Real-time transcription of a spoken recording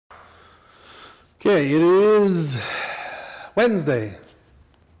Okay, it is Wednesday,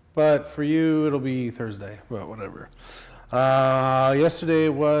 but for you it'll be Thursday, but whatever. Yesterday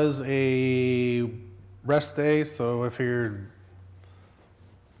was a rest day, so I figured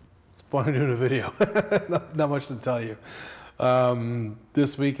it's fun doing a video. not much to tell you.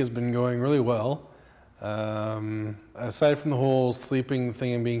 This week has been going really well. Aside from the whole sleeping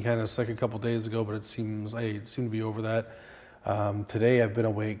thing and being kind of sick a couple days ago, but I seem to be over that. Today I've been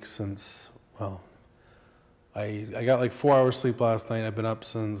awake since, well, I got like 4 hours sleep last night. I've been up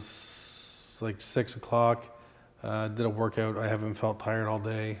since like 6 o'clock. Did a workout. I haven't felt tired all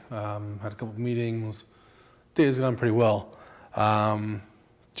day. Had a couple meetings. Day's gone pretty well.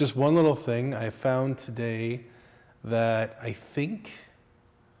 Just one little thing I found today that I think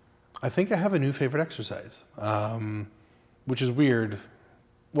I have a new favorite exercise, which is weird.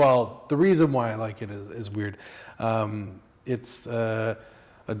 Well, the reason why I like it is weird. It's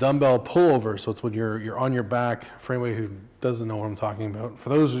a dumbbell pullover, so it's when you're on your back. For anybody who doesn't know what I'm talking about, for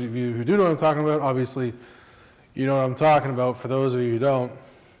those of you who do know what I'm talking about, obviously you know what I'm talking about. For those of you who don't,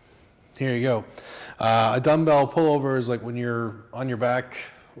 here you go. A dumbbell pullover is like when you're on your back,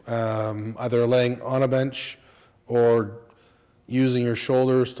 either laying on a bench or using your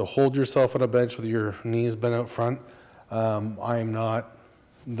shoulders to hold yourself on a bench with your knees bent out front. I'm not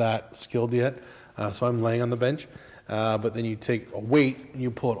that skilled yet, so I'm laying on the bench. But then you take a weight, you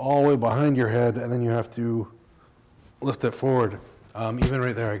pull it all the way behind your head, and then you have to lift it forward. Even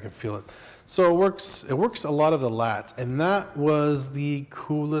right there, I can feel it. So it works a lot of the lats, and that was the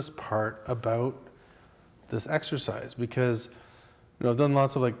coolest part about this exercise, because I've done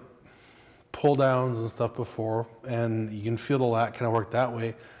lots of like pull downs and stuff before, and you can feel the lat kind of work that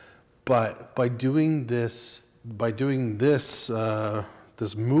way. But by doing this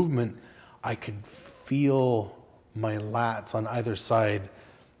this movement, I could feel my lats on either side,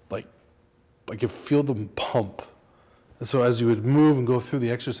 like I could feel them pump. And so as you would move and go through the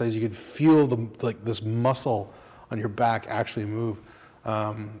exercise, you could feel this muscle on your back actually move.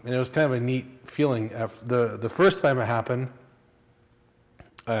 And it was kind of a neat feeling. The first time it happened,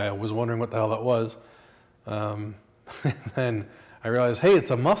 I was wondering what the hell that was. And then I realized, hey,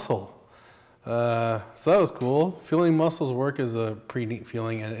 it's a muscle. So that was cool. Feeling muscles work is a pretty neat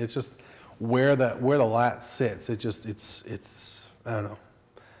feeling, and it's just where the lat sits. It's I don't know.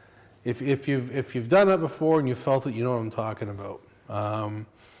 If you've done that before and you felt it, you know what I'm talking about.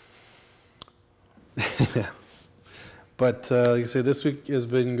 Yeah. But like I say, this week has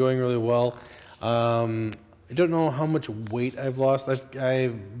been going really well. I don't know how much weight I've lost.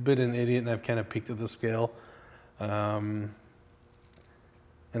 I've been an idiot and I've kind of peeked at the scale. And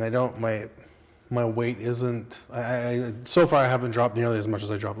I don't, my weight isn't, so far I haven't dropped nearly as much as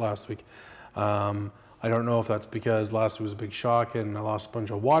I dropped last week. I don't know if that's because last week was a big shock and I lost a bunch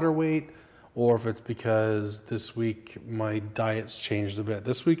of water weight, or if it's because this week my diet's changed a bit.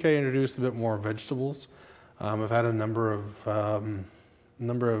 This week I introduced a bit more vegetables. I've had a number of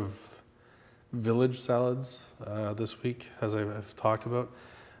village salads this week, as I've talked about.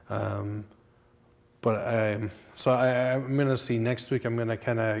 But I'm going to see next week, I'm going to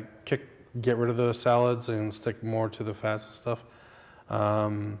kind of get rid of the salads and stick more to the fats and stuff.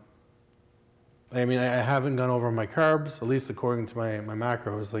 I mean, I haven't gone over my carbs, at least according to my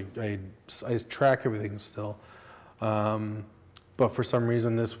macros. Like I track everything still. But for some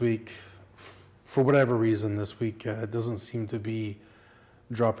reason this week, for whatever reason this week, it doesn't seem to be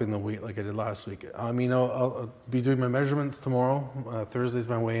dropping the weight like I did last week. I mean, I'll be doing my measurements tomorrow. Thursday's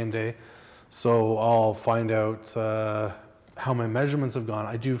my weigh-in day. So I'll find out how my measurements have gone.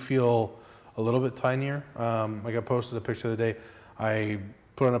 I do feel a little bit tinier. Like I posted a picture the other day. I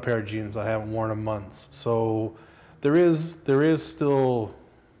put on a pair of jeans I haven't worn in months. So there is still,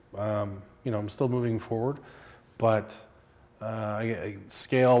 I'm still moving forward, but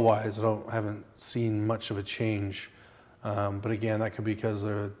scale-wise, I haven't seen much of a change. But again, that could be because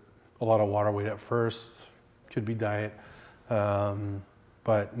there's a lot of water weight at first. Could be diet.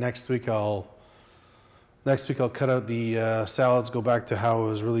 But next week I'll cut out the salads, go back to how I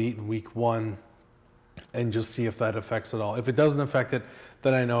was really eating week 1, and just see if that affects it all. If it doesn't affect it,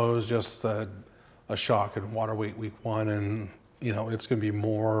 then I know it was just a shock and water weight week 1, and it's going to be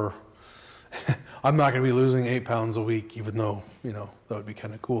more. I'm not going to be losing 8 pounds a week, even though that would be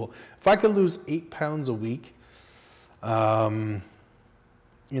kind of cool. If I could lose 8 pounds a week, in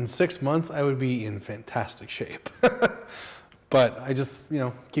 6 months I would be in fantastic shape. But I just,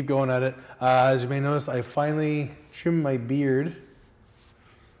 keep going at it. As you may notice, I finally trimmed my beard.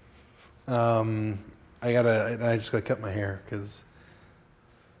 I just gotta cut my hair because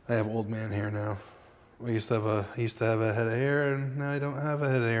I have old man hair now. I used to have a head of hair, and now I don't have a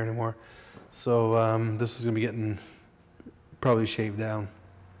head of hair anymore. So this is gonna be getting probably shaved down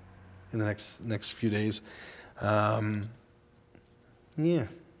in the next few days. Yeah.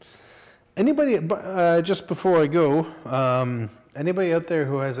 Anybody, just before I go, anybody out there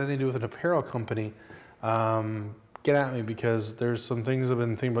who has anything to do with an apparel company, get at me, because there's some things I've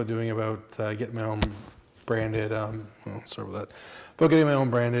been thinking about doing about getting my own branded, sorry about that, about getting my own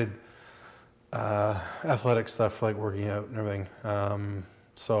branded athletic stuff for like working out and everything.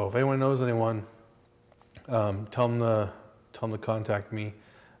 So if anyone knows anyone, tell them to contact me.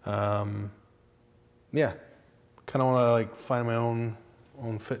 Yeah, kind of want to like find my own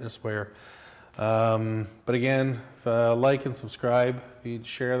fitness wear. But again, like and subscribe. If you'd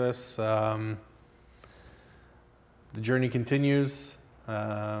share this, the journey continues.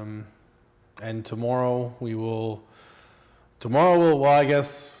 And tomorrow I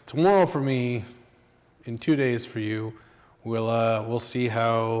guess tomorrow for me, in 2 days for you, we'll see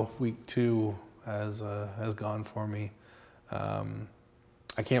how week 2 has gone for me. I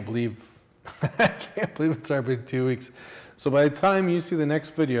can't believe it's already been 2 weeks. So by the time you see the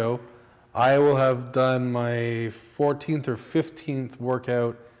next video, I will have done my 14th or 15th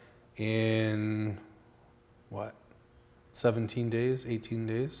workout in what? 17 days, 18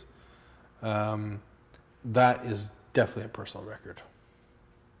 days. That is definitely a personal record.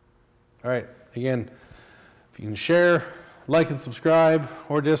 All right, again, if you can share, like and subscribe,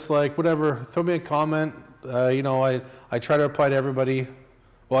 or dislike, whatever, throw me a comment. You know, I try to reply to everybody.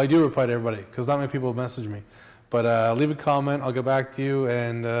 Well, I do reply to everybody, because not many people message me. But leave a comment, I'll get back to you,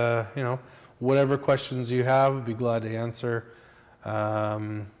 and you know, whatever questions you have, I'd be glad to answer.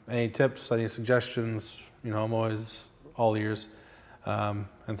 Any tips, any suggestions, you know, I'm always all ears.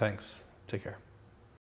 And thanks. Take care.